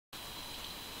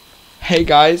Hey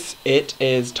guys, it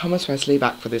is Thomas Wesley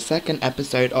back for the second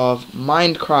episode of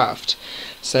Minecraft.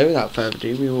 So without further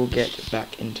ado, we will get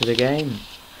back into the game.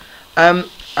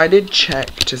 I did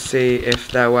check to see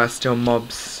if there were still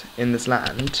mobs in this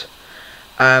land.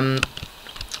 There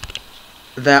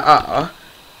are.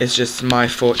 It's just my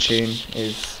fortune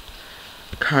is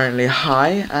currently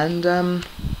high and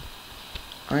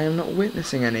I am not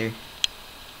witnessing any.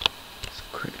 Let's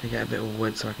quickly get a bit of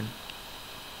wood so I can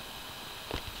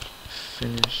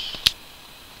finish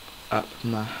up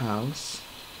my house.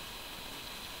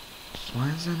 Why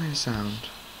is there no sound?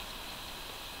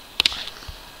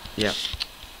 Yep.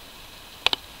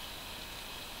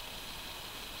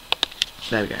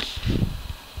 There we go.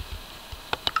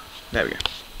 There we go.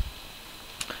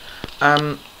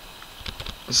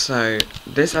 So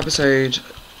this episode,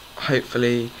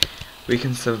 hopefully we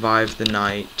can survive the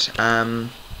night.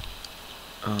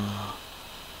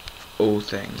 All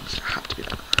things had to be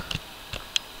that.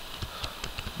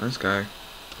 Let's go.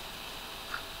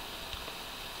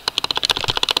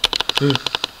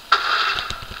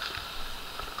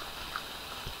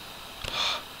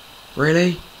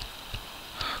 Really?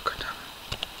 Oh, God damn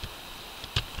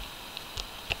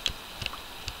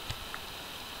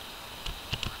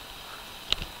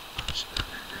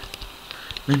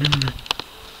it. No.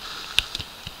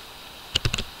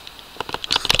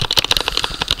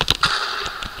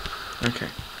 Okay.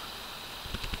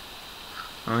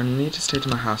 I need to stay to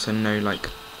my house and no, like,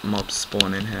 mobs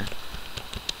spawn in here.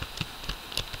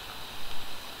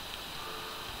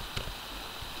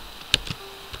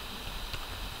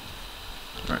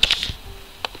 Right.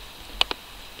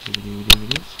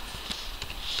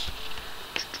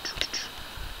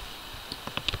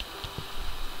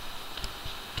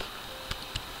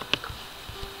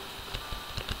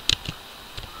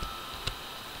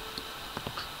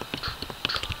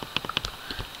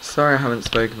 Sorry I haven't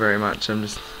spoken very much, I'm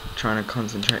just trying to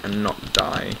concentrate and not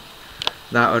die.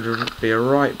 That would be a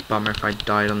right bummer if I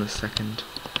died on the second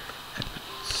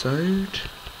episode.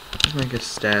 Let's make it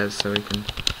stairs so we can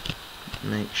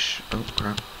make sure. Oh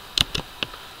crap.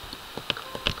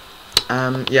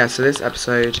 Yeah, so this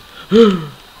episode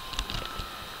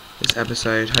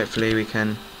hopefully we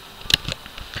can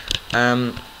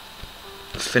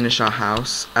finish our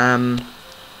house,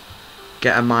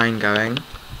 get a mine going.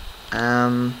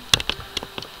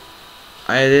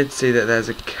 I did see that there's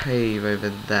a cave over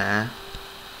there,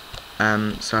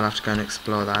 so I'll have to go and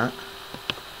explore that.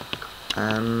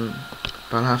 But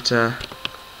I'll have to.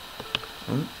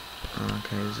 Oh,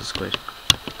 okay, there's a squid.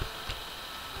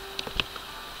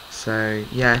 So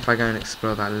yeah, if I go and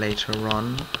explore that later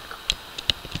on,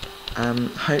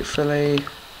 hopefully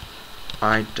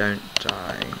I don't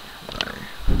die though.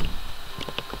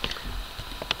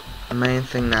 The main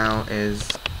thing now is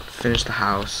finish the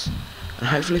house and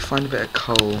hopefully find a bit of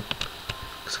coal,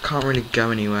 because I can't really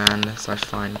go anywhere unless I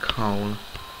find coal.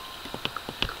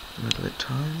 Middle of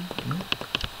time.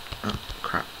 Oh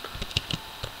crap.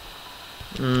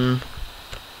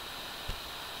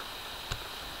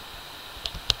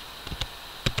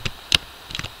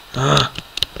 Ah.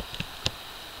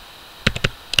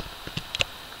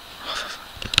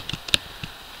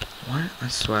 Why? I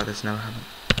swear this never happened.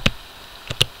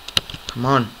 Come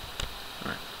on.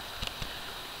 Right.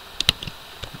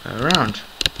 Go around.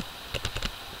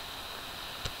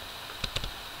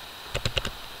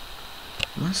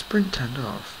 My sprint turned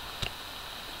off.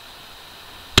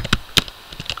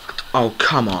 Oh,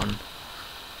 come on.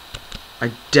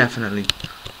 I definitely.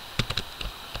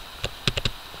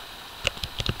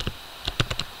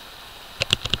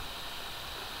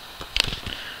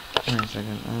 Wait a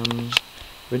second.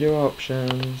 Video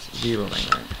options, view main.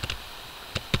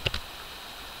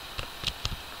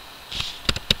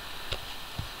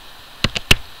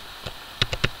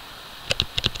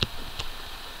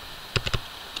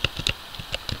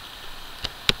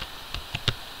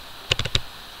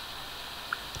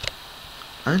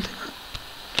 I don't think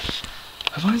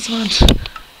have I somehow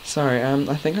sorry,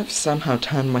 I think I've somehow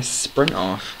turned my sprint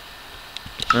off.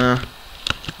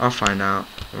 I'll find out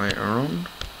later on.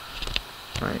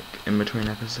 Like in between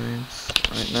episodes.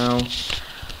 Right now,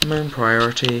 main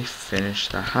priority, finish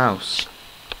the house.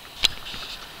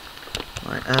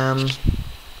 Right,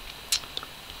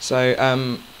 so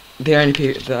the only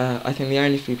people I think the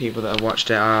only few people that have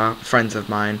watched it are friends of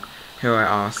mine who I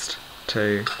asked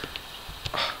to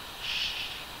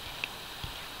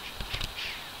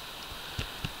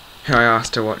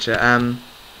watch it.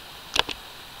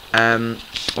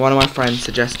 One of my friends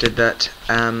suggested that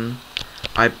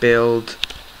I build.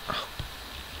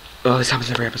 Oh, this happens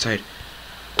every episode.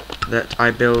 That I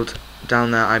build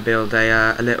down there. I build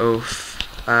a little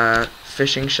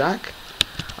fishing shack.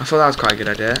 I thought that was quite a good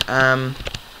idea.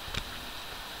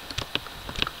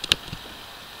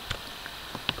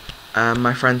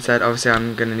 My friend said obviously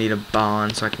I'm going to need a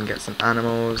barn so I can get some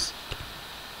animals.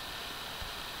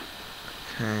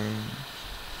 Okay.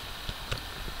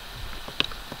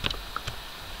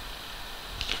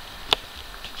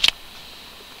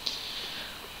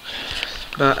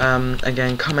 But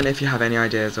again, comment if you have any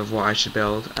ideas of what I should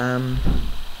build. My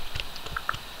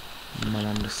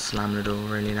mum just slammed the door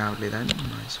really loudly then.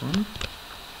 Nice one.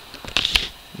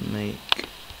 Make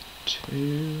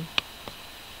 2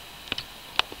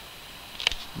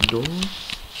 doors.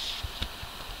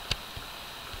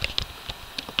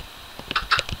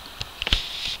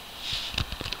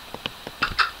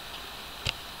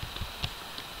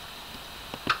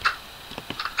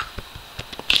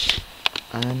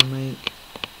 And make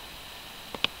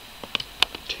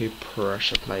 2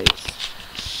 pressure plates.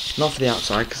 Not for the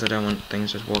outside because I don't want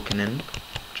things just walking in.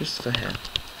 Just for here.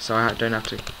 So I don't have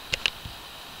to...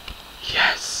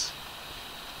 Yes!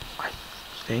 I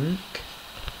think...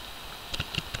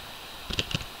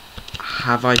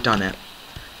 Have I done it?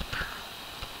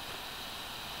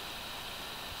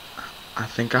 I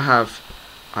think I have.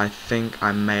 I think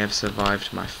I may have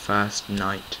survived my first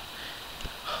night.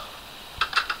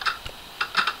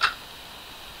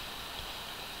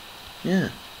 Yeah.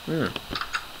 And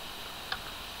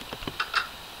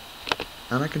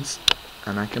I can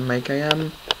make a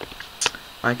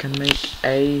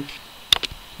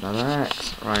another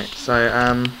axe. Right. So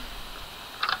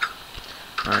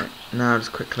right, now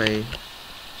just quickly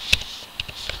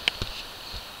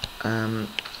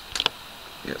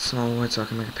get some more wood so I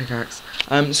can make a pickaxe.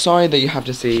 Sorry that you have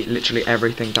to see literally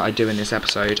everything that I do in this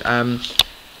episode.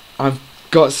 I've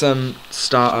got some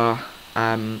starter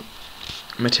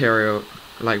material,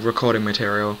 like recording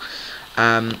material,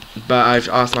 but I've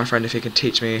asked my friend if he could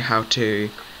teach me how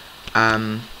to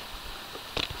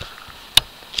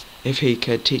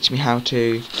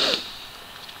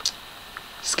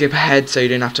skip ahead so you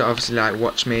don't have to obviously like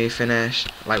watch me finish,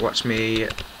 like watch me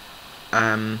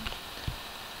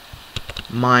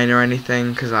mine or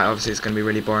anything, because like, obviously it's going to be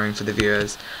really boring for the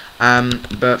viewers.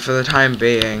 But for the time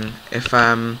being, if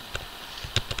I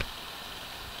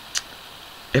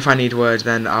need wood,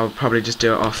 then I'll probably just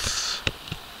do it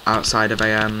outside of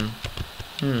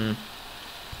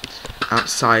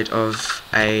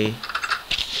a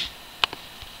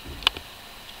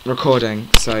recording,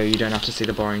 so you don't have to see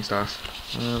the boring stuff.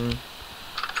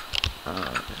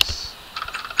 Yes.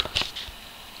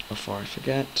 Before I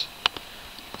forget,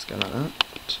 let's go like that.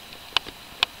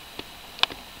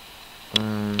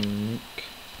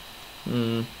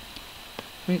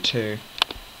 Make 2.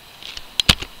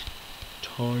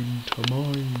 Time to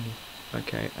mine.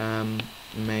 Okay,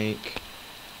 make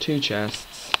 2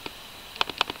 chests.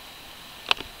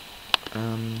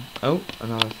 Oh,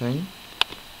 another thing.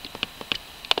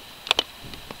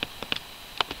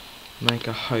 Make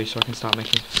a hoe so I can start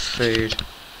making food.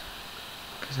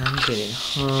 Because I'm getting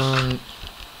hungry.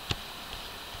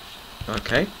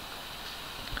 Okay.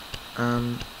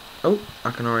 Oh,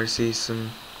 I can already see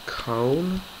some coal.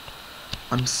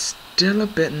 I'm still a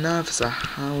bit nervous at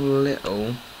how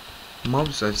little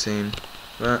mobs I've seen.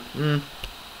 But,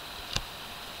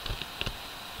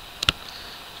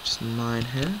 just mine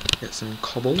here. Get some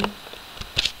cobble.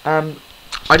 I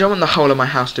don't want the whole of my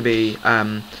house to be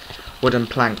wooden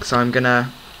planks, so I'm gonna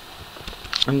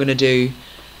do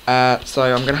so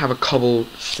I'm gonna have a cobble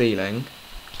ceiling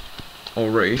or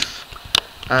roof.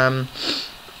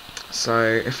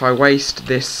 So if I waste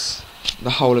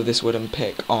the whole of this wooden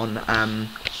pick on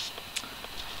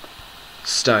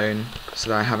stone, so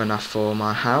that I have enough for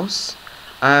my house,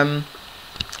 so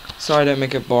I don't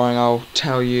make it boring, I'll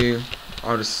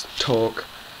just talk.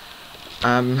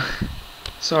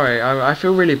 Sorry, I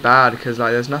feel really bad because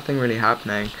like there's nothing really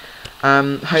happening.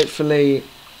 Hopefully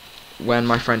when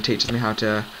my friend teaches me how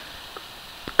to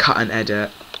cut and edit,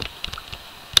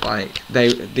 like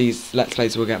these let's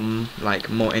plays will get like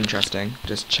more interesting.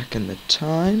 Just checking the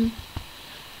time.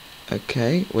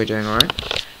 Okay, we're doing alright.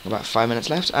 About 5 minutes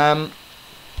left. But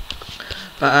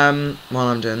while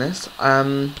I'm doing this,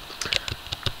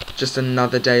 just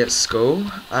another day at school.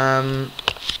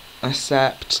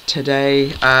 Except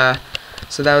today,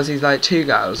 so there was these like 2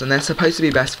 girls, and they're supposed to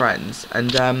be best friends,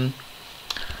 and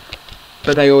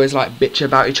but they always like bitch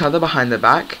about each other behind their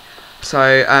back.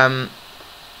 So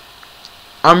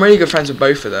I'm really good friends with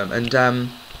both of them,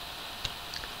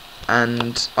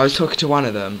 and I was talking to one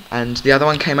of them, and the other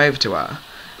one came over to her.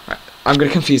 I'm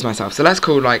gonna confuse myself, so let's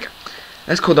call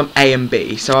them A and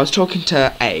B. So I was talking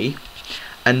to A,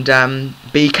 and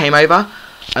B came over,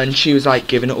 and she was like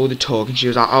giving it all the talk, and she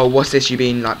was like, oh, what's this, you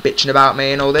been like bitching about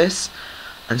me and all this?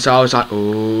 And so I was like,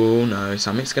 oh no,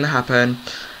 something's gonna happen.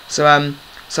 So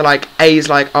like A's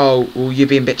like, oh, well, you've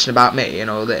been bitching about me and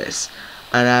all this,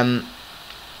 and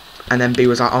then B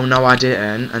was like, oh no, I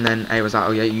didn't, and then A was like,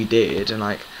 oh yeah, you did, and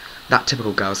like that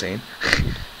typical girl scene.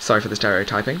 Sorry for the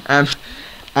stereotyping. And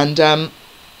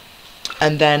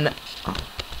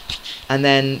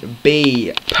then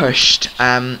B pushed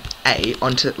A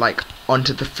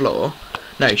onto the floor.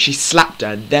 No, she slapped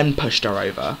her, then pushed her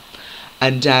over,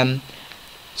 and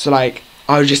so like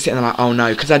I was just sitting there like, oh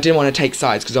no, because I didn't want to take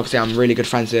sides, because obviously I'm really good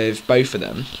friends with both of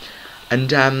them,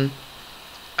 and I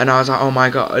was like, oh my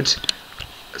god.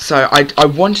 So I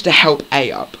wanted to help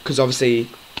A up, because obviously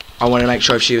I wanted to make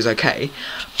sure if she was okay,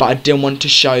 but I didn't want to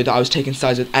show that I was taking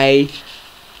sides with A,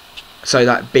 so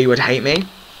that B would hate me,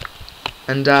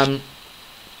 and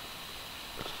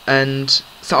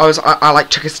so I like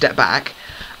took a step back,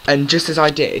 and just as I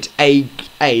did, A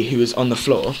who was on the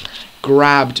floor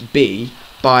grabbed B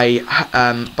by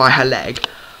her leg,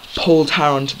 pulled her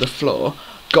onto the floor,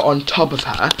 got on top of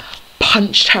her,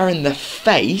 punched her in the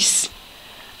face,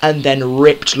 and then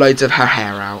ripped loads of her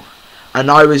hair out. And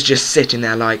I was just sitting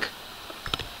there like,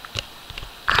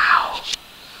 ow.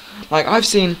 Like I've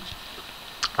seen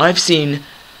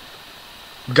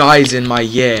guys in my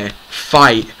year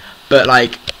fight, but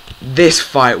like this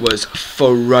fight was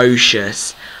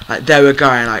ferocious. Like they were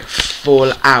going like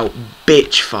full out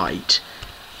bitch fight.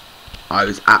 I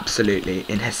was absolutely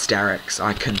in hysterics.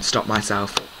 I couldn't stop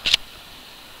myself.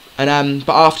 And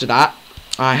but after that,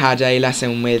 I had a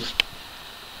lesson with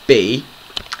B,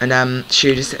 and she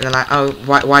was just sitting there like, oh,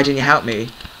 why didn't you help me?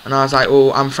 And I was like,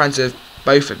 well, I'm friends with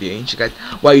both of you. And she goes,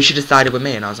 well, you should have sided with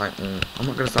me. And I was like, I'm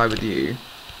not going to side with you,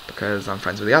 because I'm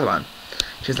friends with the other one.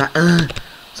 She was like, ugh.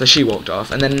 So she walked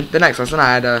off, and then the next lesson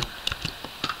I had a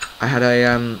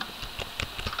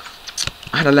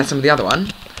lesson with the other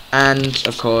one, and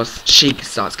of course she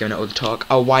starts giving it all the talk.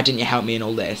 Oh, why didn't you help me and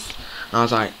all this? And I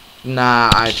was like,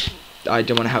 nah, I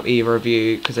didn't want to help either of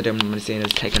you, because I didn't want to see it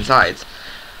as taking sides.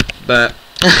 But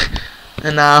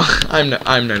and now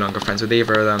I'm no longer friends with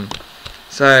either of them.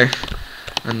 So,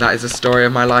 and that is the story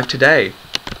of my life today.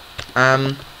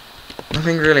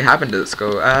 Nothing really happened at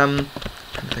school. Trying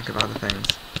to think of other things.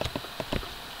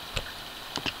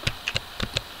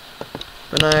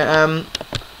 But no,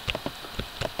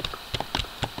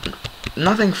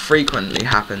 nothing frequently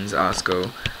happens at our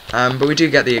school. But we do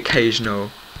get the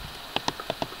occasional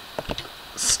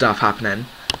stuff happening.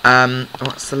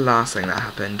 What's the last thing that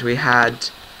happened? We had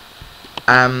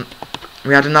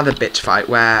another bitch fight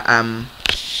where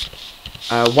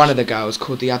one of the girls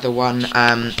called the other one,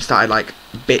 started like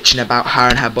bitching about her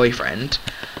and her boyfriend,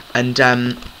 and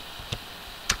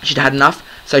she'd had enough,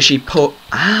 so she poured,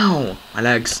 ow, my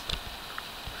legs.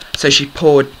 So she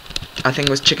poured, I think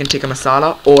it was chicken tikka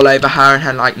masala, all over her and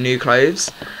her like new clothes,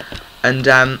 and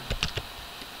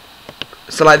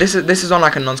so like this is on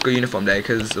like a non-school uniform day,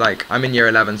 because like I'm in year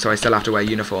 11, so I still have to wear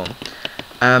uniform.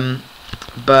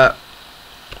 But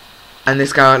and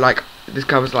this guy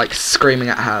was like screaming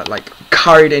at her, like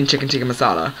curried in chicken tikka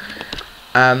masala.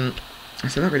 I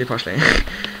said that really poshly.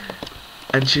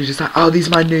 And she was just like, oh, these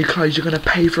are my new clothes, you're gonna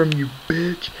pay for them, you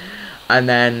bitch. And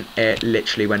then it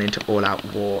literally went into all-out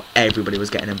war. Everybody was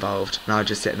getting involved, and I was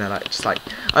just sitting there I was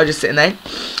just sitting there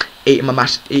eating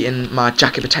my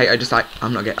jacket potato, just like,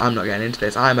 I'm not getting into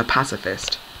this. I'm a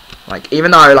pacifist. Like,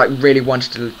 even though I like really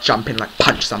wanted to jump in, like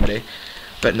punch somebody,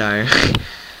 but no.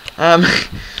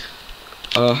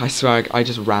 Oh, I swear I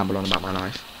just ramble on about my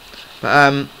life.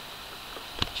 But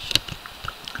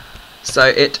so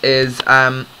it is.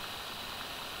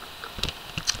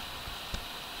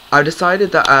 I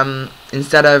decided that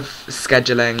instead of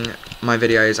scheduling my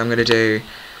videos, I'm gonna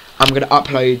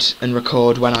upload and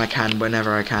record when I can,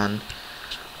 whenever I can.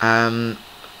 When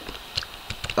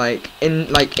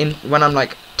I'm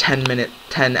like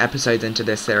 10 episodes into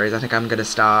this series, I think I'm gonna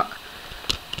start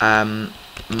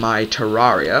my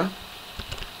Terraria,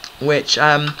 which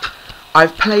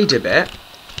I've played a bit,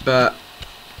 but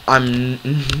I'm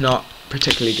not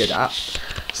particularly good at.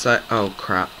 So, oh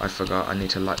crap, I forgot, I need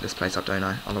to light this place up, don't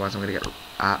I? Otherwise I'm gonna get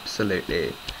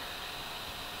absolutely...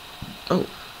 Oh.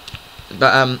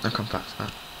 But, I'll come back to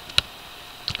that.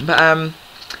 But,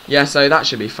 yeah, so that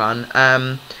should be fun.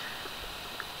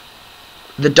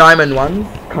 The Diamond one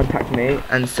contacted me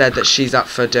and said that she's up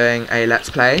for doing a Let's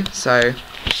Play, so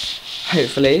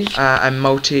hopefully a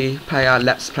multiplayer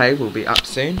Let's Play will be up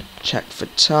soon. Check for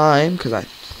time, because I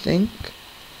think...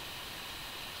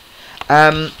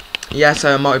 yeah,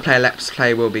 so a multiplayer Let's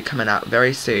Play will be coming out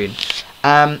very soon.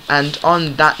 And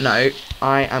on that note,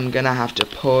 I am going to have to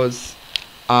pause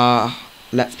our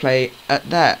Let's Play at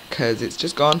there, because it's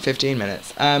just gone 15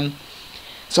 minutes.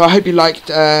 So I hope you liked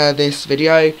this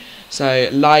video. So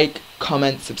like,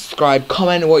 comment, subscribe,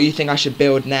 comment what you think I should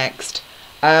build next.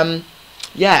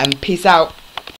 Yeah, and peace out.